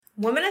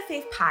Women of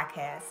Faith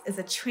Podcast is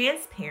a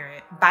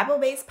transparent,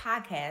 Bible-based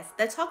podcast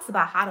that talks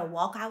about how to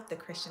walk out the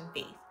Christian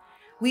faith.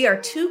 We are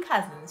two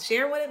cousins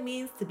sharing what it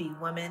means to be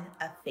women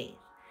of faith.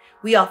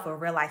 We offer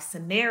real-life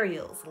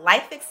scenarios,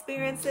 life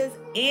experiences,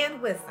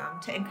 and wisdom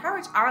to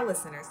encourage our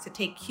listeners to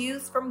take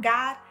cues from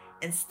God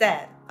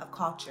instead of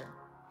culture.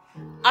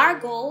 Our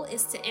goal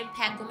is to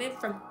impact women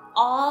from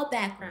all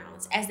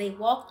backgrounds as they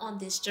walk on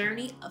this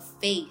journey of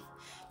faith.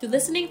 Through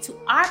listening to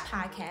our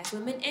podcast,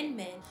 women and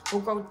men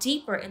will grow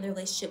deeper in their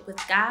relationship with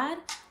God,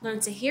 learn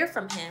to hear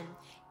from Him,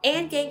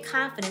 and gain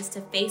confidence to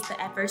face the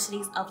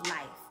adversities of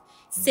life.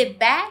 Sit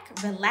back,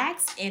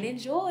 relax, and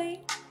enjoy.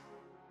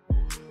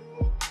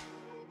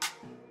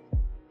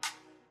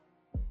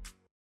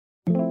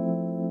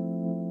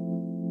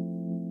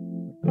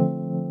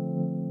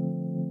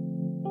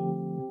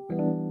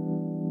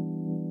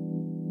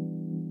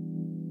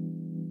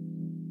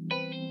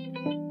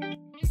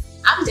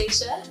 I'm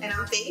Daisha. And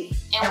I'm Faith.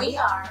 And we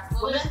are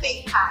Women of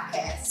Faith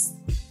Podcast.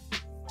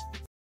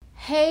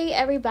 Hey,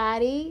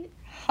 everybody.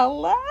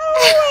 Hello,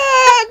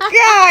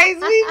 guys.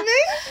 We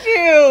missed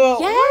you.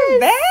 Yes. We're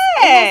back.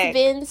 It has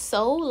been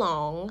so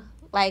long.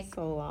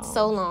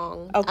 So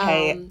long.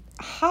 Okay.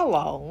 How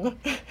long?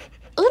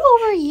 A little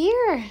over a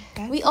year.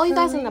 We owe you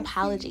guys an crazy.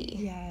 apology.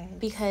 Yes.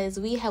 Because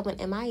we had went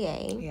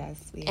MIA.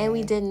 Yes,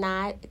 We did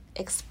not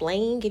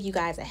explain, give you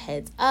guys a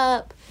heads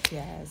up.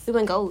 Yes. We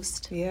went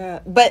ghost. Yeah.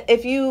 But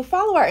if you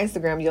follow our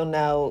Instagram, you'll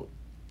know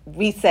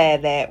we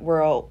said that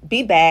we'll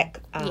be back.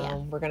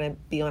 We're going to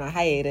be on a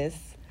hiatus.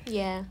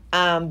 Yeah.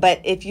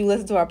 But if you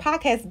listen to our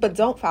podcast but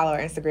don't follow our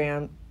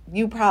Instagram,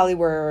 you probably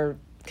were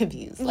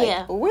confused.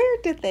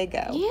 Where did they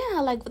go?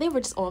 Yeah, they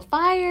were just on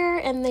fire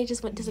and they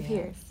just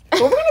disappeared. Yes.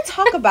 But we're going to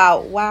talk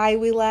about why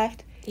we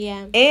left.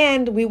 Yeah.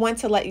 And we want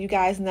to let you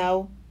guys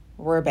know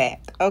we're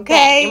back.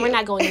 Okay? And we're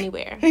not going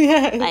anywhere.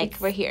 Yes.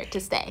 We're here to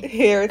stay.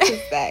 Here to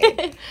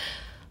stay.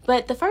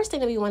 But the first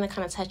thing that we want to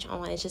kind of touch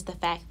on is just the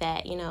fact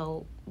that,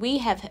 we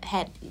have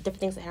had different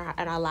things in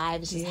our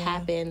lives just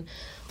happen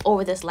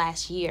over this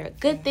last year.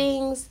 Good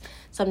things,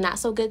 some not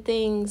so good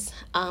things.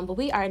 But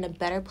we are in a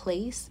better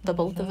place, the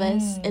both of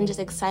us, and just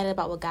excited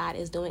about what God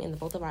is doing in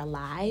both of our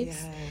lives.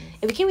 Yes.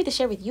 And we can't wait to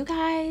share with you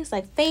guys.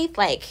 Faith,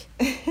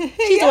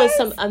 she's doing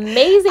some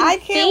amazing things. I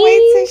can't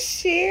wait to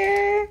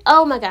share.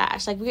 Oh my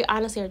gosh. We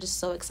honestly are just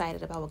so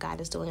excited about what God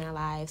is doing in our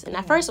lives. And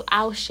at first,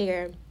 I'll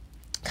share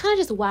kind of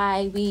just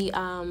why we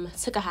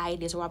took a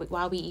hiatus, or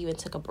why we even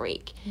took a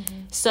break. Mm-hmm.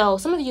 So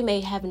some of you may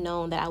have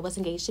known that I was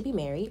engaged to be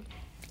married,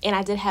 and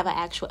I did have an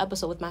actual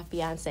episode with my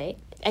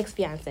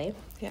ex-fiance,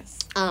 yes,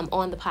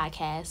 on the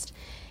podcast,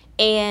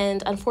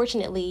 and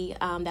unfortunately,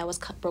 that was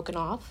broken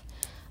off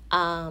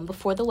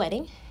before the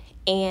wedding,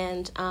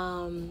 and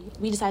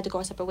we decided to go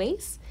our separate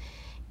ways,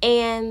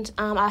 and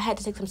I had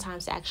to take some time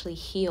to actually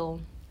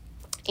heal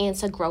and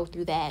to grow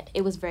through that.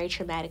 It was very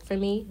traumatic for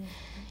me,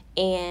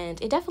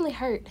 and it definitely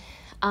hurt.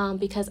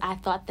 Because I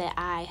thought that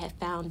I had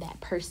found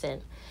that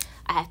person.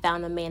 I had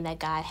found the man that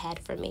God had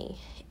for me.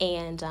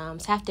 And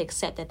to have to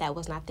accept that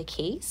was not the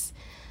case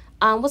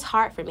was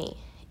hard for me.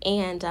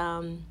 And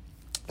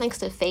thanks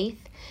to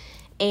Faith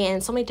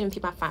and so many different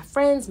people, my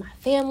friends, my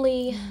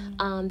family,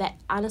 that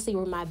honestly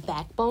were my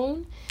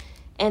backbone.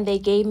 And they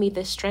gave me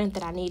the strength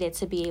that I needed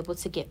to be able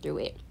to get through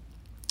it.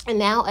 And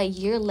now a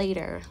year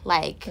later,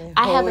 I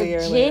have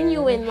a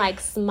genuine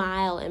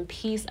smile and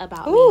peace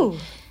about me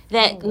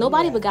that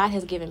nobody but God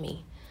has given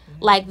me.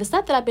 The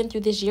stuff that I've been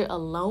through this year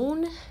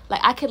alone,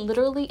 I could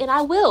literally, and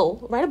I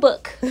will, write a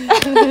book.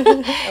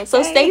 Okay.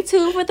 So stay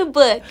tuned for the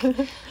book.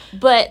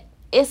 But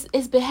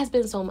it has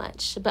been so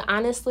much. But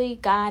honestly,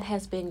 God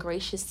has been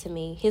gracious to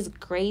me. His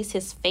grace,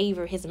 His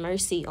favor, His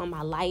mercy on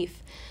my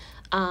life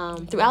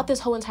throughout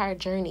this whole entire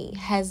journey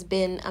has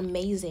been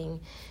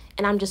amazing.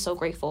 And I'm just so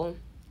grateful.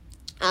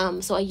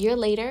 So a year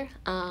later,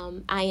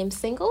 I am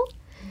single.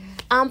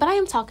 But I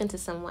am talking to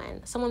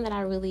someone that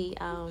I really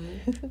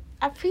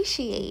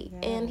appreciate,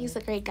 and he's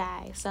a great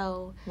guy.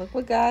 So look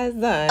what God has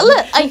done.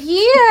 Look, a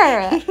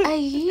year.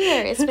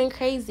 It's been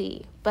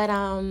crazy, but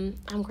I'm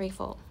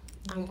grateful.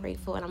 I'm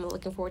grateful, and I'm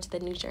looking forward to the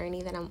new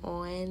journey that I'm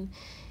on, and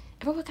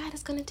for what God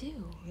is gonna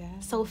do. Yeah.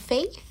 So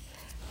Faith,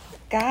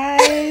 guys,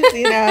 I've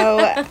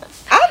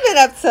been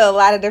up to a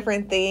lot of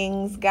different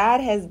things. God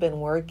has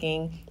been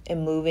working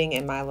and moving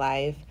in my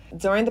life.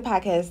 During the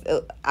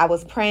podcast, I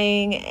was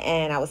praying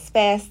and I was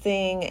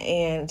fasting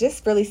and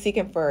just really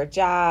seeking for a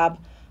job.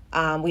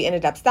 We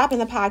ended up stopping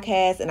the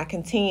podcast, and I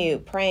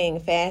continued praying,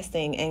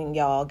 fasting, and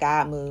y'all,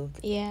 God moved.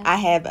 Yeah. I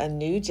have a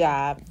new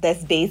job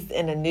that's based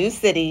in a new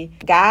city.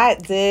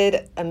 God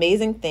did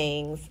amazing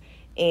things,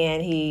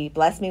 and He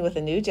blessed me with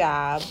a new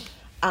job.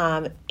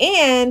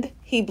 And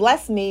He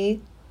blessed me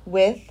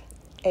with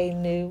a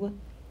new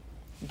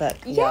book,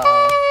 y'all.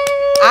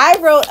 I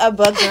wrote a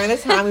book during the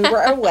time we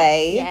were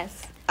away. Yes.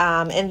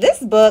 And this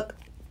book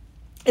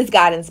is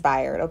God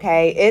inspired,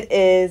 okay? It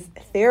is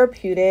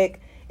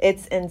therapeutic.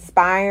 It's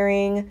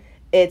inspiring.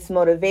 It's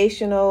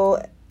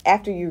motivational.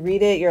 After you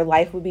read it, your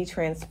life will be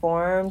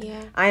transformed.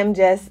 Yeah. I am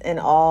just in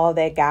awe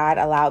that God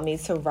allowed me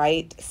to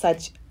write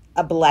such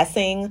a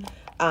blessing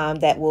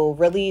that will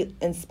really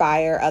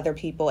inspire other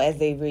people as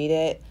they read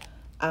it.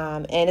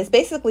 And it's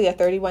basically a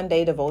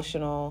 31-day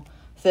devotional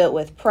filled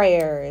with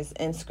prayers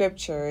and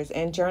scriptures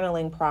and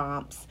journaling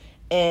prompts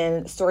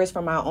and stories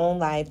from my own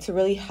life to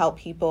really help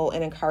people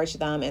and encourage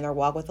them in their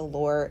walk with the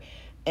Lord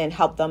and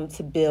help them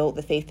to build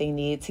the faith they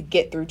need to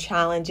get through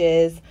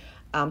challenges,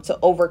 to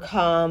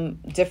overcome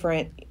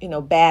different,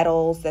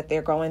 battles that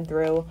they're going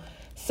through.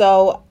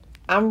 So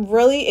I'm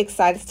really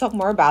excited to talk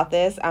more about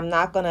this. I'm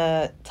not going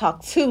to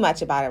talk too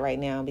much about it right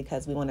now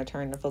because we want to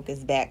turn the focus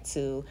back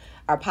to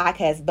our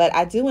podcast. But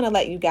I do want to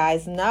let you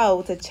guys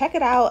know to check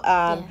it out.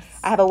 Yes.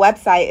 I have a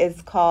website.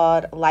 It's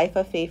called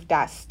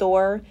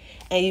lifeoffaith.store.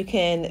 And you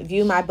can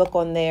view my book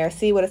on there,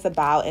 see what it's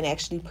about, and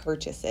actually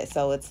purchase it.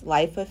 So it's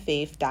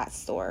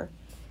lifeoffaith.store.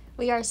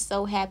 We are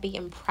so happy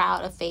and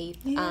proud of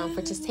Faith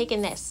for just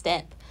taking that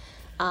step.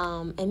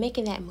 And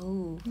making that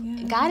move.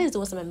 Yeah. God is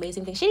doing some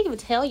amazing things. She didn't even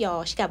tell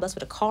y'all she got blessed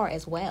with a car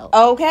as well.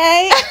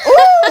 Okay.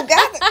 Ooh,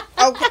 God.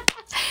 Okay.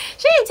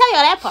 She didn't tell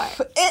y'all that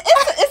part.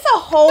 It's a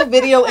whole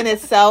video in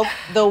itself,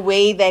 the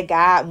way that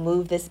God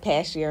moved this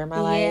past year in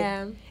my life.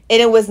 And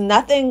it was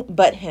nothing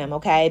but him,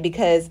 okay?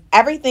 Because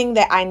everything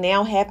that I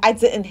now have, I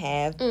didn't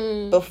have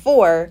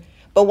before.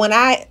 But when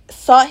I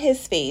saw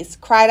his face,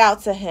 cried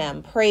out to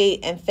him, prayed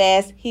and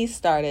fast, he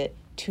started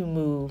to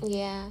move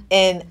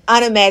in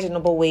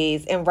unimaginable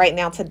ways. And right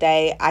now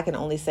today, I can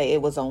only say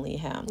it was only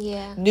him.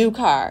 Yeah. New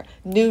car,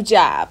 new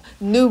job,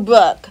 new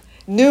book,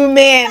 new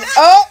man.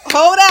 Oh,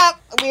 hold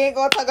up. We ain't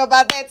going to talk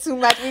about that too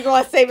much. We're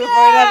going to save it for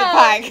another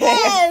podcast.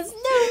 Yes,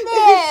 new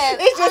man.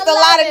 It's just a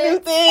lot of new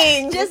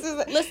things. Just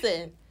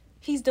listen.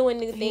 He's doing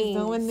new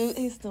things.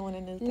 He's doing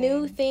a new thing.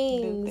 New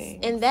things.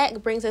 And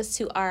that brings us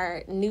to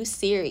our new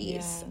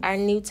series, our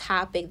new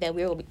topic that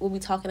we'll be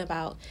talking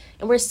about.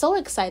 And we're so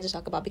excited to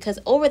talk about because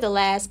over the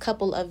last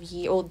couple of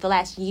years, or the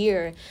last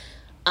year,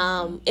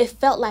 it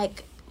felt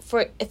like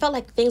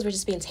things were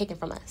just being taken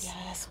from us.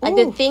 Yes. Like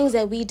the things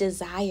that we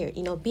desired,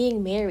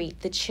 being married,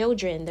 the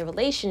children, the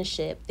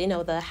relationship,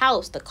 the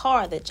house, the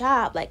car, the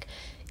job, like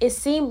it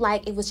seemed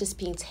like it was just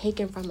being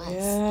taken from us.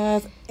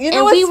 Yes. You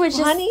know what's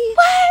funny?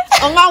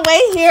 On my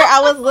way here, I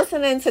was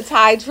listening to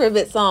Ty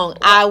Tribbett's song,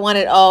 I Want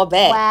It All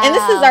Back. Wow. And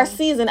this is our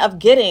season of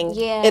getting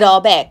it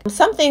all back.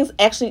 Some things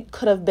actually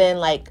could have been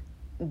like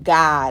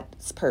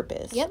God's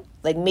purpose. Yep.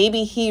 Like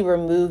maybe he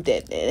removed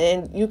it.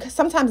 And you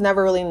sometimes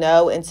never really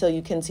know until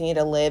you continue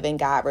to live and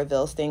God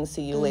reveals things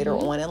to you later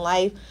on in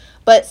life.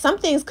 But some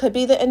things could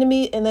be the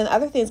enemy, and then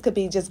other things could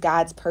be just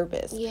God's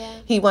purpose. Yeah.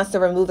 He wants to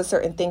remove a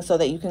certain thing so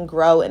that you can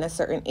grow in a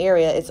certain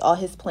area. It's all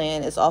his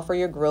plan. It's all for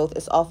your growth.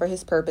 It's all for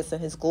his purpose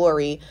and his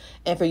glory,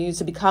 and for you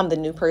to become the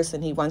new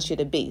person he wants you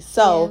to be.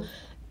 So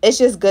it's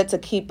just good to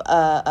keep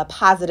a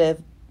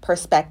positive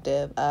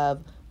perspective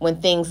of when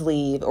things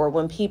leave or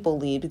when people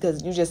leave,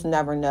 because you just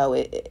never know.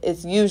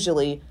 It's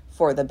usually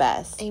for the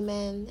best.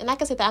 Amen. And I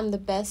can say that I'm the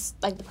best,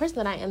 like the person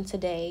that I am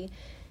today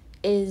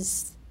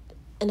is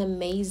an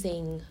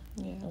amazing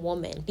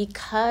woman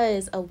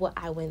because of what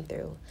I went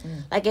through.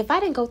 Like if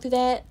I didn't go through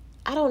that,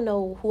 I don't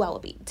know who I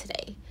would be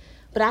today.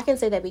 But I can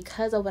say that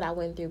because of what I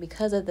went through,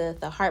 because of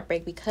the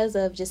heartbreak, because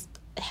of just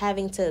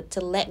having to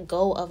let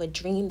go of a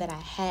dream that I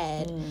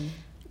had,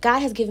 God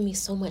has given me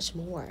so much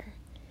more.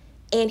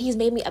 And he's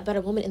made me a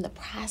better woman in the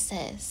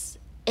process.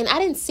 And I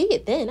didn't see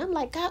it then. I'm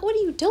like, God, what are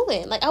you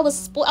doing? Like I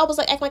was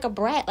like acting like a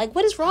brat. Like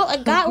what is wrong?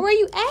 Like God, where are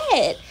you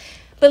at?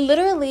 But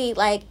literally,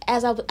 like,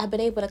 as I've been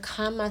able to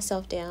calm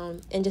myself down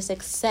and just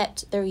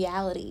accept the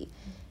reality,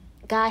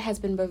 God has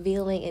been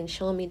revealing and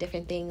showing me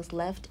different things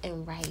left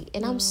and right.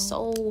 And I'm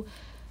so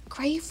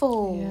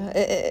grateful. Yeah,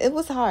 it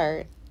was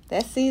hard.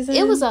 That season.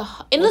 It was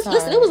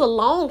listen, it was a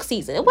long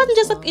season. It wasn't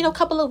just a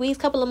couple of weeks,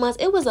 couple of months.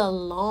 It was a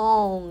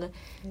long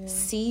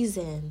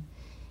season.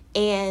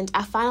 And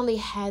I finally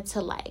had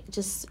to, like,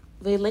 just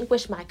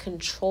relinquish my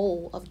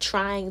control of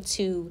trying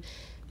to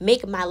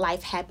make my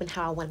life happen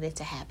how I wanted it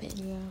to happen.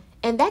 Yeah.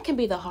 And that can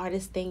be the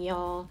hardest thing,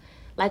 y'all.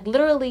 Like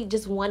literally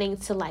just wanting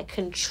to like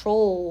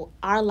control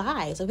our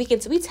lives. Like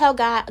we tell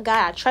God,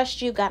 I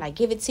trust you, God, I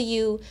give it to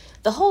you.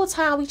 The whole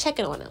time we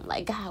checking on him.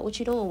 Like, God, what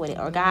you doing with it?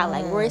 Or God,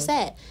 like where it's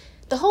at?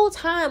 The whole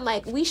time,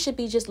 like we should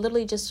be just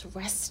literally just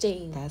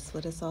resting. That's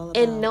what it's all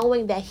about. And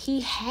knowing that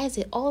he has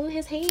it all in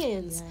his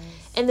hands.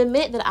 Yes. And the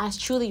minute that I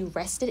truly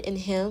rested in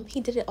him,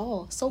 he did it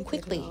all so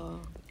quickly.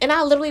 And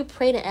I literally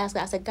prayed and asked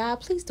God, I said,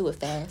 God, please do it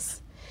fast.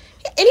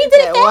 And he did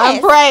it fast.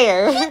 One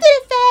prayer. He did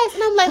it fast.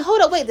 And I'm like,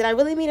 hold up, wait, did I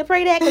really mean to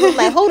pray that? Because I'm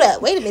like, hold up,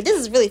 wait a minute, this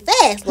is really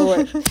fast,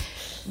 Lord.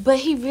 But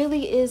he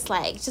really is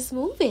like just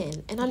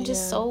moving. And I'm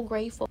just so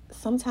grateful.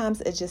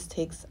 Sometimes it just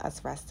takes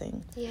us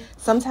resting. Yeah.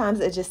 Sometimes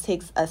it just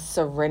takes us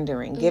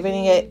surrendering,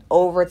 giving it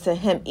over to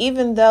him,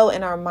 even though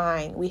in our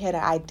mind we had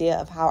an idea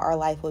of how our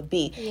life would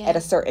be at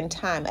a certain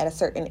time, at a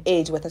certain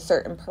age, with a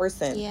certain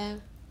person. Yeah.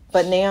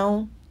 But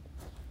now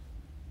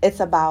it's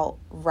about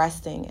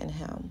resting in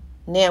him.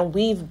 Now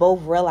we've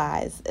both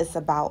realized it's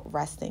about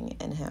resting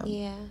in him.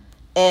 Yeah.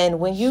 And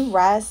when you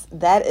rest,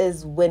 that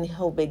is when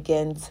he'll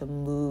begin to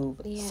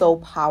move so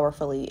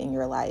powerfully in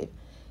your life.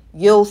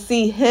 you'll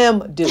see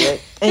him do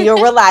it. And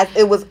you'll realize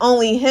it was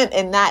only him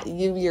and not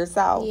you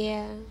yourself.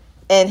 Yeah.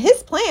 And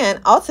his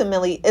plan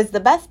ultimately is the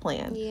best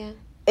plan. Yeah.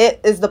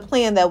 It is the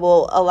plan that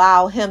will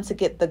allow him to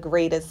get the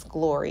greatest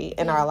glory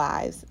in our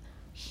lives.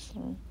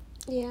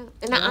 Yeah.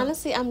 And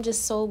honestly, I'm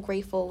just so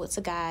grateful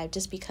to God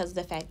just because of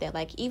the fact that,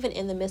 like, even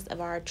in the midst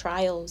of our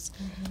trials,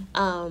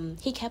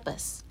 he kept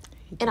us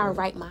in our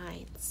right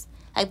minds.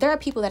 Like, there are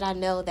people that I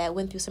know that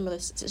went through similar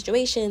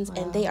situations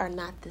and they are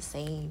not the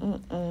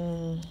same.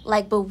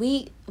 Like, but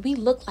we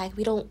look like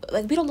we don't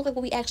look like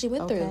what we actually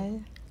went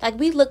through. Like,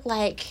 we look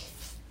like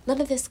none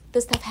of this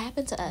stuff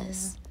happened to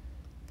us.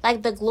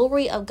 Like, the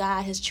glory of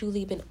God has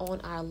truly been on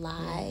our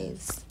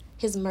lives.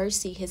 His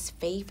mercy, his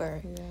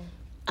favor.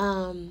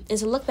 And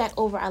to look back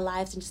over our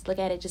lives and just look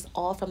at it just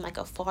all from like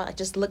afar, like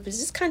just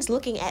kind of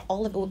looking at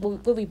all of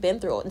what we've been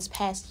through in this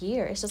past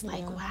year. It's just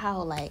like,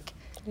 wow, like.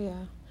 Yeah.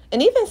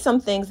 And even some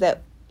things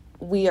that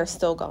we are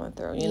still going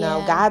through, you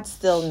know, God's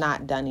still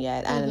not done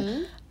yet.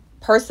 And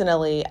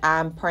personally,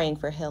 I'm praying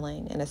for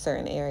healing in a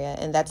certain area.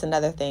 And that's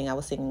another thing I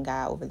was seeking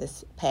God over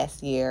this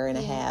past year and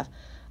a half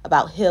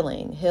about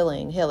healing.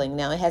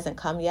 Now, it hasn't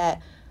come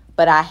yet,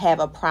 but I have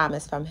a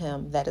promise from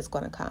him that it's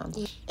going to come.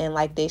 And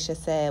like Daisha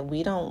said,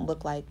 we don't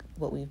look like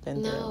what we've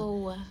been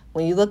through.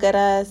 When you look at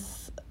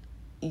us,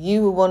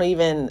 you won't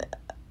even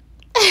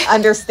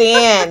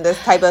understand this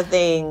type of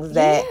things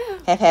that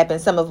have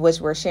happened, some of which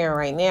we're sharing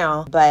right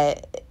now.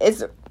 But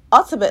it's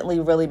ultimately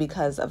really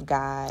because of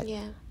God.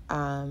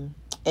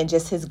 And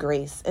just his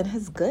grace and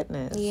his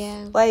goodness.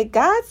 Like,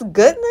 God's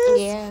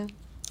goodness.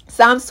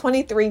 Psalms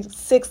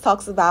 23:6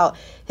 talks about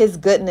his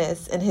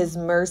goodness and his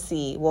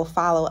mercy will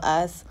follow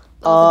us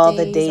all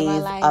the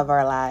days of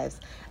our lives.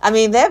 I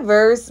mean, that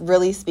verse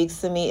really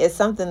speaks to me. It's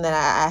something that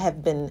I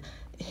have been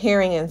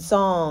hearing in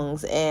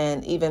songs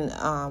and even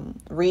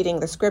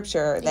reading the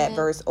scripture, that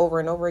verse over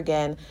and over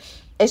again.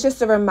 It's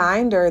just a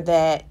reminder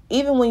that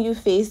even when you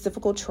face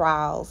difficult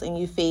trials and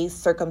you face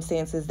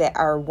circumstances that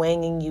are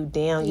weighing you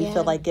down, you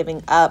feel like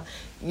giving up,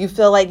 you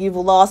feel like you've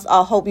lost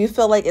all hope, you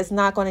feel like it's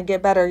not going to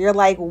get better. You're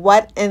like,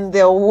 what in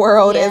the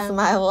world is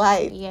my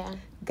life?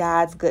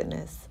 God's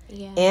goodness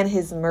and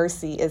his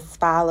mercy is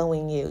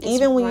following you,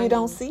 even when you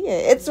don't see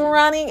it. It's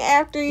running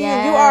after you. You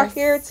are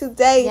here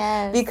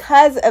today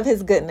because of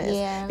his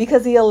goodness,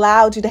 because he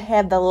allowed you to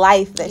have the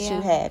life that you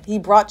have. He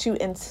brought you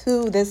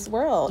into this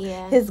world.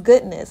 His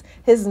goodness,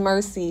 his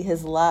mercy,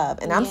 his love.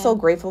 And I'm so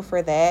grateful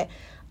for that.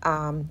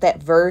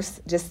 That verse,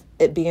 just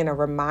it being a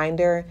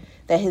reminder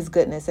that his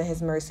goodness and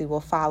his mercy will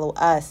follow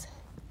us,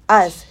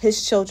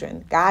 his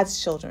children,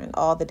 God's children,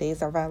 all the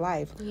days of our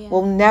life.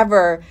 We'll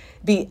never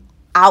be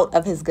out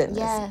of his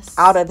goodness,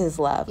 out of his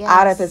love,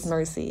 out of his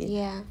mercy.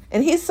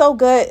 And he's so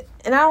good.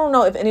 And I don't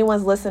know if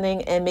anyone's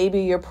listening and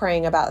maybe you're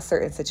praying about a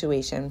certain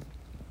situation.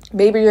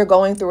 Maybe you're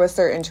going through a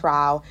certain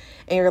trial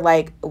and you're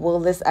like, will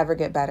this ever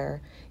get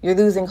better? You're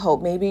losing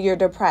hope. Maybe you're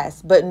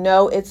depressed, but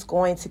no, it's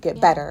going to get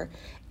better.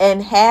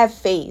 And have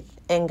faith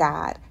in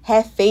God.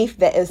 Have faith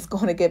that it's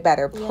going to get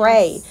better.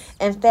 Pray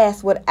and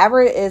fast.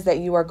 Whatever it is that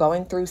you are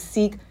going through,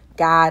 seek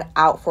God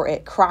out for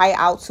it. Cry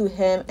out to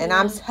him. And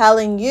I'm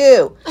telling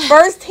you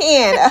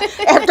firsthand,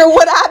 after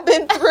what I've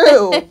been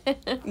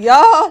through,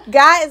 y'all,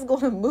 God is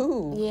going to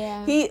move.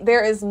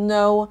 There is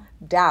no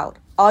doubt.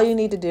 All you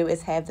need to do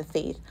is have the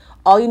faith.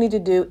 All you need to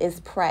do is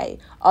pray.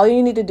 All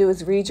you need to do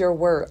is read your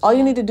word. All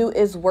you need to do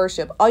is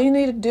worship. All you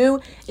need to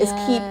do is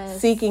keep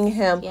seeking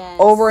him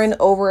over and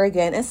over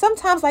again. And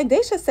sometimes, like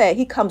Daisha said,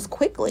 he comes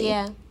quickly.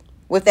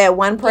 With that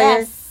one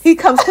prayer, he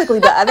comes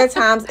quickly. But other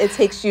times it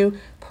takes you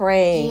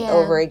praying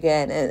over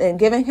again and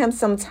giving him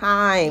some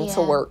time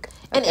to work.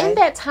 And in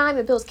that time,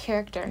 it builds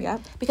character.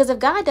 Because if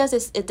God does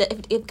this,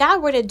 if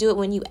God were to do it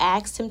when you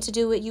asked him to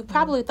do it, you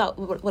probably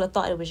would have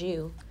thought it was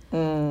you.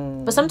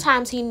 But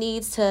sometimes he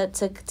needs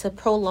to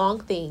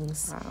prolong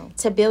things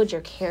to build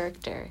your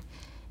character.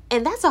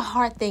 And that's a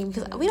hard thing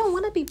because we don't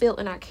want to be built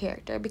in our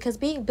character, because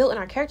being built in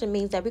our character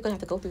means that we're going to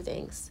have to go through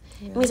things.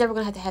 It means that we're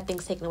going to have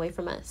things taken away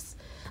from us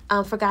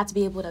for God to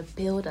be able to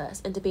build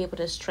us and to be able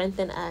to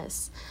strengthen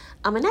us.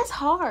 And that's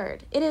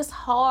hard. It is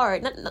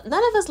hard. None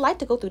of us like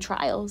to go through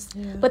trials,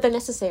 but they're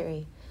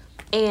necessary.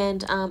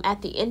 And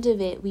at the end of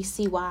it, we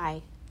see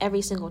why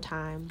every single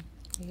time.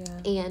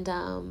 And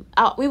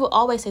we will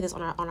always say this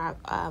on our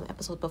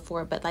episodes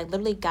before, but like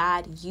literally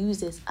God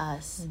uses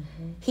us.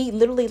 He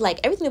literally,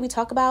 like everything that we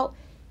talk about,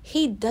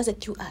 he does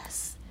it through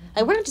us.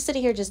 Like we're not just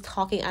sitting here just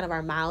talking out of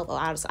our mouth or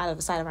out of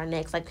the side of our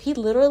necks. Like he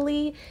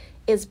literally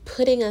is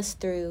putting us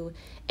through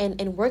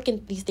and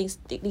working these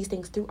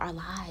things through our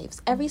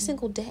lives every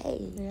single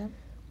day.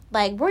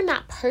 Like we're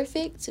not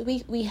perfect.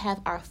 We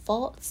have our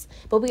faults,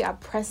 but we are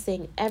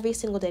pressing every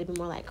single day to be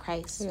more like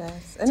Christ.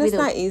 And it's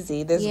not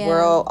easy. This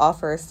world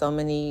offers so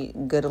many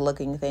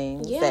good-looking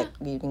things that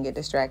you can get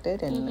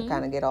distracted and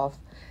kind of get off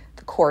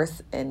the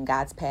course in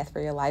God's path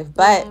for your life.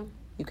 But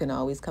you can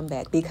always come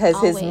back because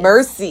his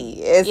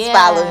mercy is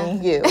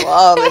following you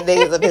all the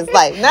days of his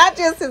life. Not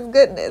just his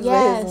goodness,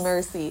 but his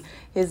mercy,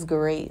 his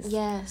grace.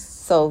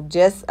 So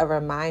just a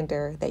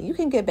reminder that you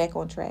can get back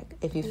on track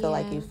if you feel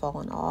like you've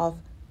fallen off.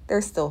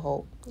 there's still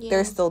hope. Yeah.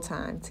 There's still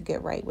time to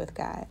get right with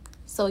God.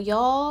 So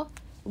y'all,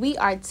 we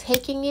are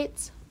taking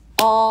it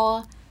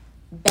all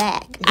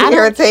back.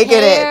 You're taking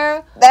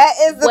it. That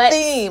is the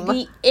theme.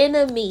 The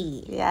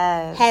enemy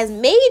yes. has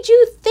made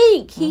you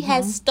think he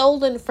has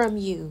stolen from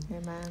you.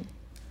 Amen.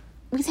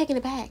 We taking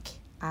it back.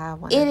 I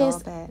want it all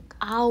back.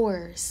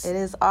 Ours. It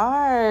is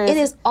ours. It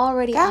is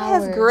already God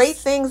ours. has great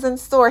things in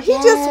store. He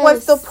just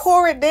wants to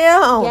pour it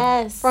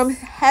down from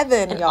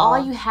heaven, and y'all.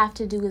 all you have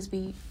to do is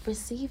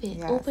receive it.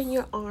 Yes. Open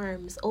your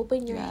arms,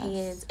 open your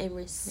hands, and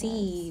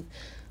receive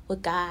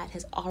what God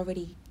has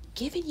already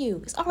given you.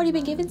 It's already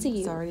been given to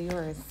you. It's already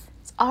yours.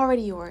 It's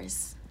already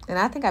yours. And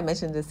I think I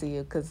mentioned this to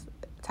you because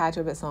Ty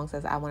Tribbett song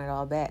says, I want it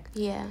all back.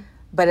 Yeah.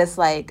 But it's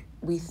like,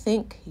 we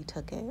think he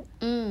took it,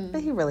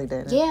 but he really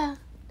didn't. Yeah.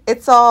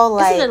 It's all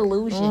like... It's an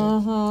illusion.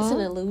 It's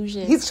an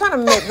illusion. He's trying to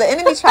make... The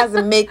enemy tries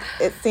to make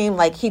it seem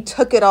like he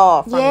took it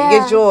all from you.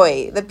 Your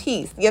joy, the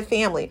peace, your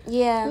family.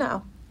 Yeah.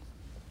 No.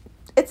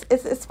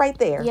 It's right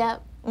there.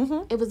 Yep.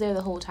 It was there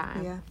the whole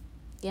time. Yeah.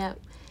 Yep.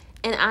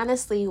 And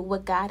honestly,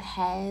 what God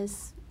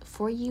has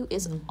for you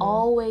is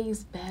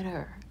always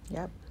better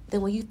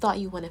than what you thought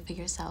you wanted for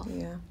yourself.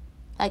 Yeah.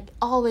 Like,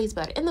 always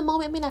better. In the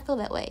moment, it may not feel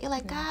that way. You're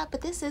like, God,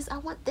 but I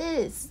want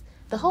this.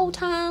 The whole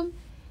time,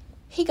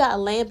 he got a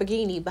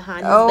Lamborghini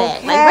behind his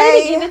back. Like,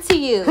 ready to give it to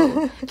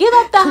you. Give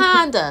up the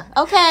Honda,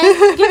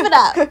 okay? Give it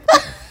up.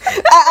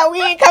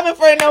 We ain't coming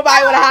for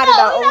nobody with a Honda.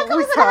 No, we're not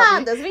coming for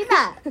the Hondas. We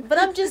not. But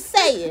I'm just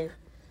saying.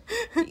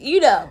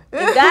 If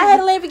God had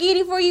a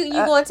Lamborghini for you,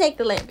 you're going to take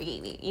the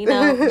Lamborghini.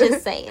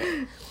 Just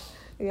saying.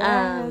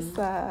 Yes.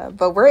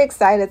 But we're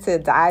excited to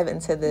dive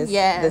into this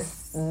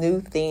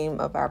new theme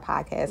of our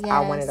podcast,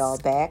 I Want It All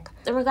Back.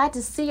 And we're glad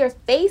to see your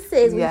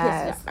faces.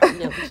 Yes.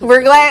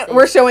 We're glad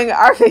we're showing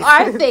our faces.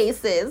 Our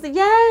faces.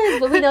 Yes.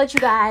 But we know that you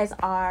guys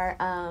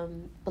are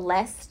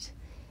blessed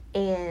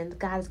and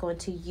God is going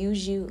to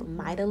use you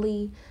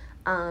mightily.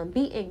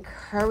 Be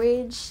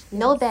encouraged.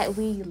 Know that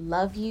we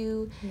love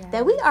you.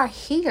 That we are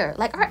here.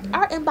 Like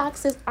our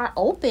inboxes are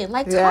open.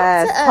 Like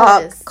talk to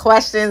us.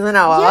 Questions and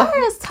all.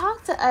 Yes,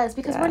 talk to us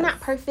because we're not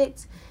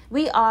perfect.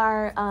 We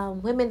are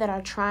women that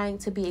are trying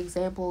to be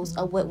examples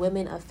of what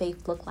women of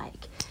faith look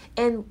like.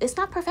 And it's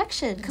not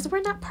perfection because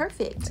we're not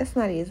perfect. It's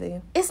not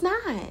easy. It's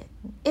not.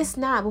 It's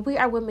not. But we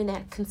are women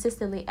that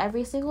consistently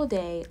every single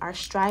day are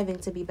striving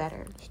to be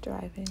better.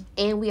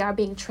 And we are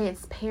being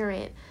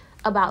transparent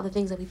about the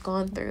things that we've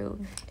gone through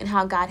and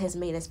how God has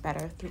made us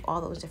better through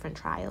all those different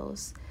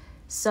trials.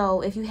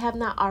 So if you have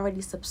not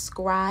already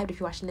subscribed, if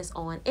you're watching this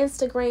on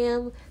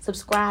Instagram,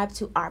 subscribe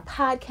to our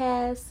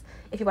podcast.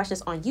 If you're watching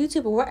this on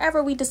YouTube or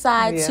wherever we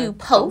decide to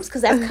post,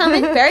 because that's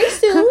coming very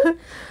soon.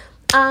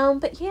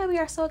 But we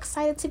are so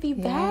excited to be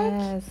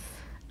back.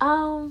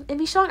 And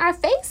be showing our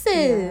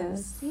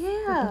faces.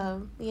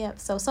 Yeah.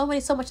 So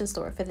much in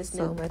store for this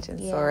new. So much in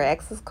store.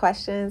 Ask us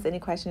questions. Any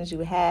questions you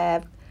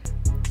have,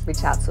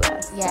 reach out to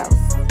us. Yes.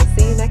 So,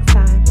 see you next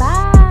time.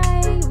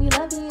 Bye. We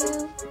love you.